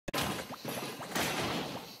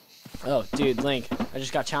Oh, dude, Link, I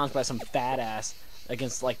just got challenged by some fat ass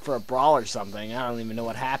against, like, for a brawl or something. I don't even know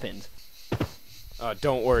what happened.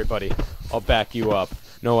 Don't worry, buddy. I'll back you up.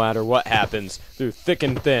 No matter what happens, through thick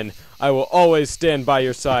and thin, I will always stand by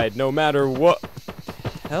your side, no matter what.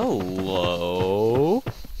 Hello?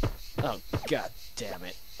 Oh, god damn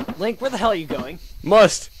it. Link, where the hell are you going?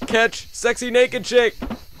 Must catch sexy naked chick.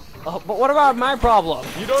 Oh, but what about my problem?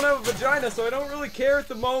 You don't have a vagina, so I don't really care at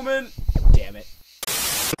the moment. Damn it.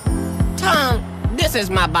 Tom, this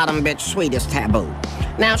is my bottom bitch sweetest Taboo.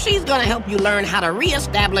 Now she's gonna help you learn how to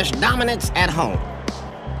re-establish dominance at home.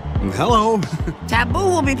 Hello. Taboo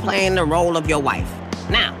will be playing the role of your wife.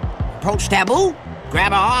 Now, approach Taboo,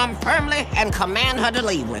 grab her arm firmly, and command her to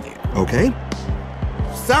leave with you. Okay.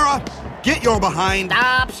 Sarah, get your behind.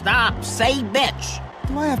 Stop, say bitch.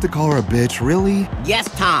 Do I have to call her a bitch, really? Yes,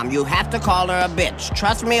 Tom, you have to call her a bitch.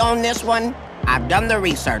 Trust me on this one. I've done the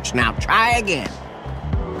research. Now try again.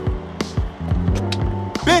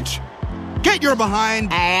 Bitch, get your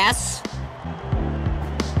behind. Ass.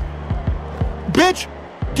 Bitch,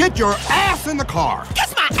 get your ass in the car.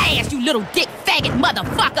 Kiss my ass, you little dick faggot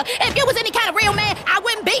motherfucker. If you was any kind of real man, I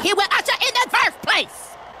wouldn't be here with Usher in the first place.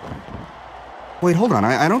 Wait, hold on.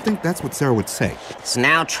 I don't think that's what Sarah would say. It's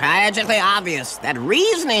now tragically obvious that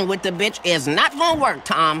reasoning with the bitch is not gonna work,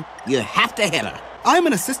 Tom. You have to hit her. I'm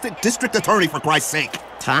an assistant district attorney, for Christ's sake.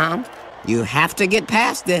 Tom, you have to get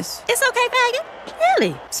past this. It's okay, faggot.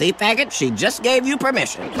 Really? See, faggot, she just gave you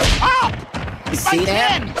permission. Oh! See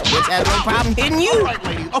that? Bitch has no problem hitting you. All right,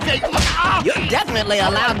 lady. Okay. You're definitely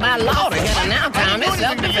allowed by law to hit her now, Tom. It's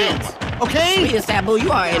self-defense. Okay. Sweetest Taboo,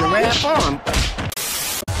 you are in rare form.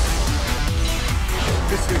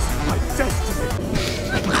 This is my destiny.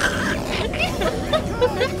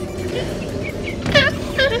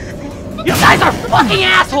 You guys are fucking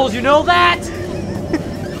assholes, you know that?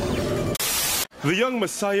 The young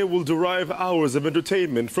Messiah will derive hours of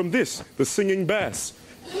entertainment from this, the singing bass.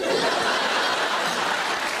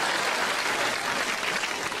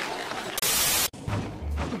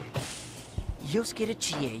 Yosuke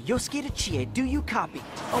to CHIE, do you copy?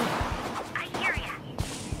 Oh, I hear ya.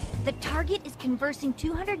 The target is conversing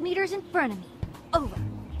 200 meters in front of me. Over.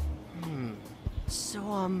 So,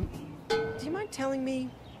 do you mind telling me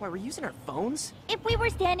why we're using our phones? If we were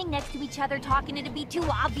standing next to each other talking, it'd be too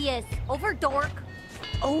obvious. Over, dork.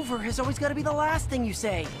 Over has always got to be the last thing you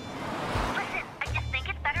say. Listen, I just think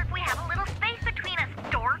it's better if we have a little space between us,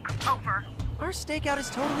 dork. Over. Our stakeout is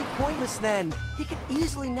totally pointless then. He could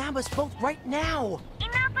easily nab us both right now.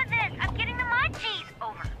 Enough of this. I'm getting the mud cheese.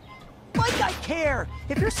 Over. Like I care.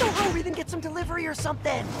 If you're so hungry, then get some delivery or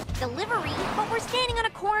something. Delivery? But we're standing on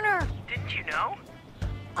a corner. Didn't you know?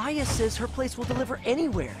 Aya says her place will deliver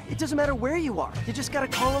anywhere. It doesn't matter where you are. You just gotta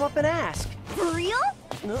call them up and ask. For real?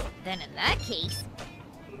 No. Then in that case...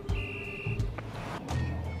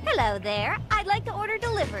 Hello there. I'd like to order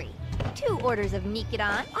delivery. 2 orders of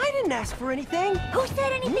Nikodon. I didn't ask for anything. Who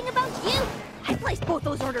said anything about you? I placed both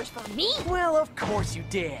those orders for me. Well, of course you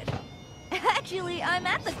did. Actually, I'm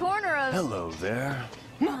at the corner of... Hello there.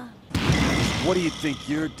 What do you think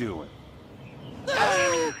you're doing?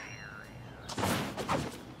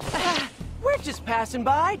 We're just passing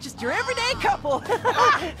by, just your everyday couple.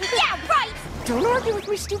 Yeah, right! Don't argue with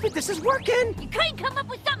me, stupid. This is working. You couldn't come up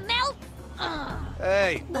with something else?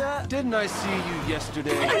 Hey, didn't I see you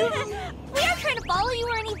yesterday? We aren't trying to follow you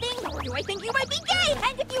or anything, nor do I think you might be gay.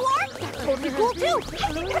 And if you are, that's totally cool too.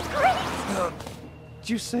 I think that's great. Did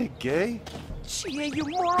you say gay? CHIE, you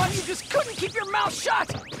moron, you just couldn't keep your mouth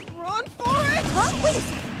shut. Run for it. Huh? Wait a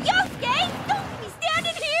second. Yosuke, don't be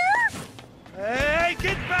standing here. Hey,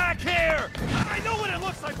 get back here! I know what it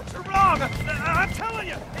looks like, but you're wrong. I'm telling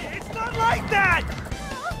you, it's not like that.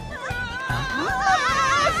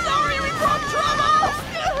 Sorry, we brought trouble!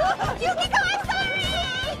 Yukiko, I'm sorry!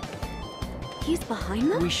 He's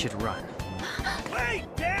behind them? We should run. Wait,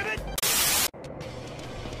 damn it!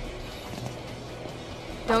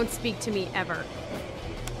 Don't speak to me ever.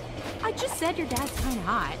 I just said your dad's kind of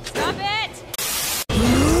hot. Stop it!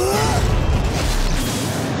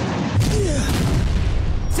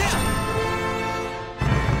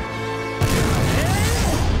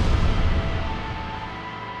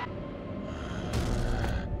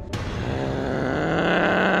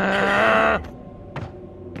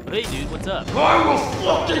 Hey, dude, what's up? I will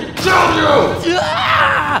fucking kill you!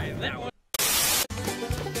 Ah!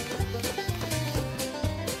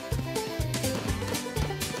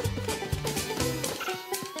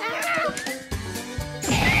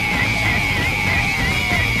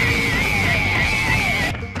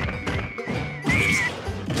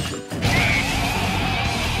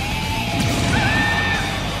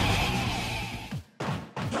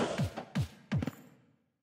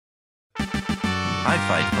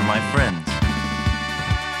 fight for my friends.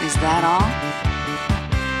 Is that all?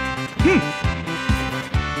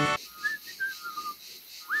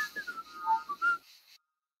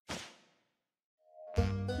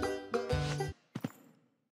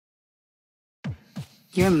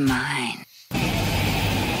 You're mine.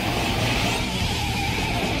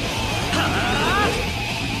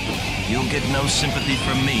 You'll get no sympathy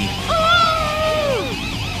from me.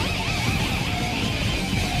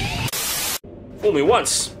 Fool me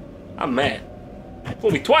once, I'm mad. Fool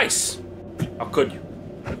me twice, how could you?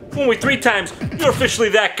 Fool me 3 times, you're officially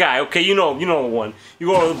that guy, okay? You know the one. You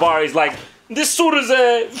go to the bar, he's like, this suit is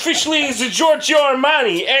officially is a Giorgio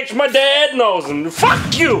Armani. Ask my dad knows him.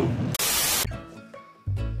 Fuck you!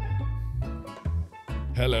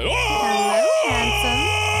 Hello. Hello, handsome.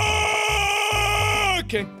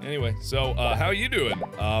 Okay, anyway, so, how you doing?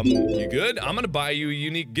 You good? I'm gonna buy you a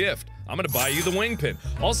unique gift. I'm gonna buy you the wing pin.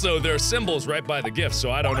 Also, there are symbols right by the gift,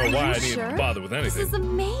 so I don't know why I need to bother with anything. This is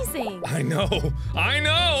amazing. I know.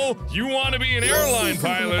 You want to be an airline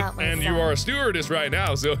pilot, and you are a stewardess right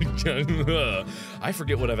now, so I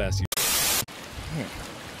forget what I've asked you.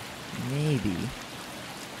 Maybe.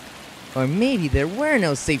 Or maybe there were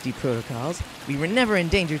no safety protocols, we were never in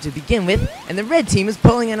danger to begin with, and the red team is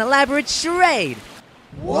pulling an elaborate charade!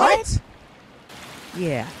 What?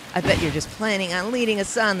 Yeah, I bet you're just planning on leading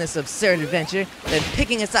us on this absurd adventure, then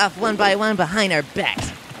picking us off one by one behind our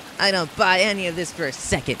backs. I don't buy any of this for a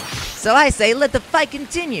second, so I say let the fight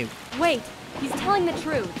continue! Wait, he's telling the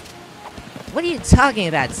truth. What are you talking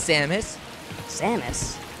about, Samus?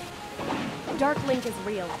 Samus? Dark Link is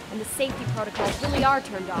real, and the safety protocols really are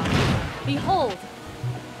turned off. Behold!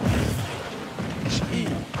 Gee,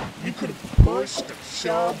 you could have pushed or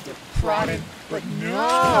shoved or prodded, but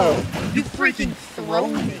no! You freaking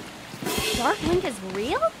thrown me! Dark Link is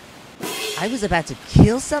real? I was about to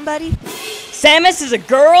kill somebody? Samus is a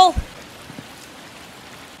girl?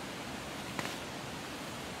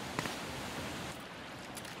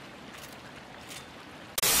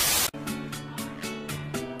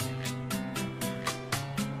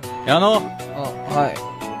矢野。あ、はい。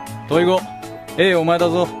トイゴ。お前だ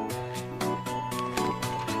ぞ。ト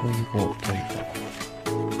イゴ。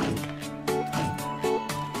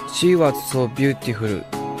She was so beautiful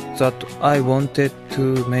that I wanted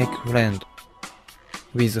to make friend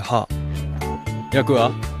with her. 役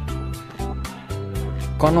は？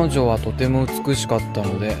彼女はとても美しかった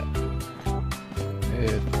ので、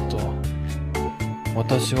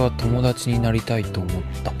私は友達になりたいと思っ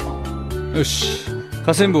た。よし。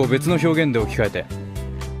下線部を別の表現で置き換えて。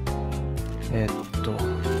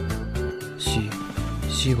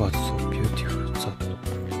She was so beautiful that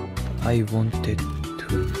I wanted to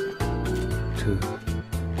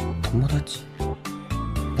友達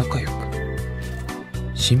仲良く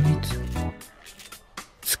親密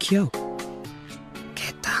付き合う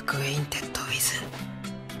Get acquainted with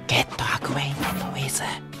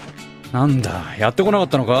なんだやってこなかっ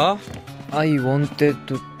たのか I wanted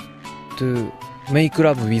to make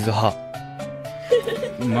love with her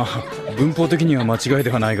まあ文法的には間違いで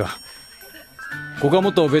はないがここはも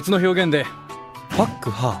っと別の表現で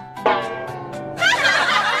Fuck her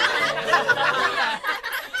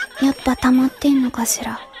やっぱ溜まってんのかし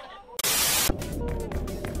ら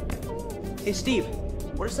Hey Steve,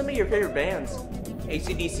 what are some of your favorite bands?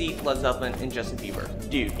 AC/DC, Led Zeppelin, and Justin Bieber.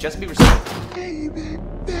 Dude, Justin Bieber's baby,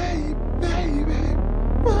 baby, baby.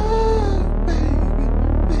 Whoa, baby,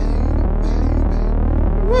 baby, baby.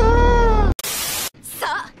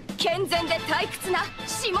 さあ、健全で退屈な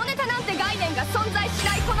下ネタなんて概念が存在し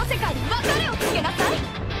ないこの世界に別れを告げなさい。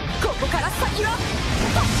ここから先はとっ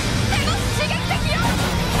ても刺激的よ。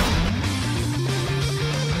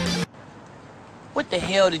What the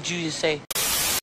hell did you just say?